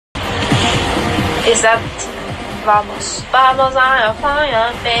Is that Vamos? Vamos a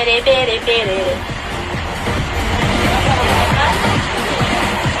fire, pere, pere, pere.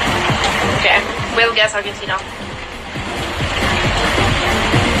 Okay, we'll guess Argentina.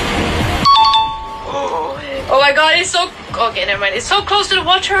 Oh my god, it's so... Okay, never mind. It's so close to the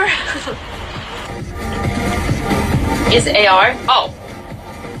water. It's AR? Oh.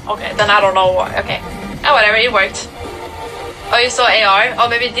 Okay, then I don't know what. Okay. Oh, whatever, it worked. Oh, you saw AR? Oh,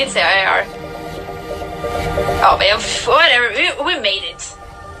 maybe it did say AR. Oh, man, whatever. We made it.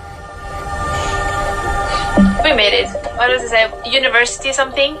 We made it. What does it say? University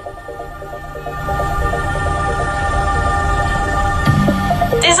something?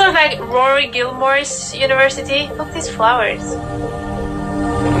 This looks like Rory Gilmore's university. Look, these flowers.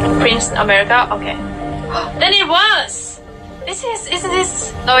 Princeton, America. Okay. Then it was. Isn't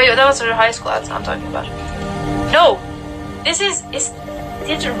this? No, that was her high school. That's what I'm talking about. No, this is.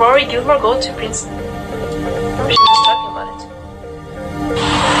 Did Rory Gilmore go to Princeton? I remember she was talking about it.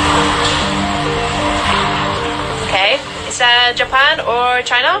 Okay, is that Japan or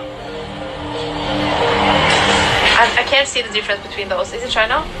China? I can't see the difference between those. Is it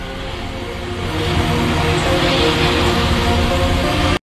China?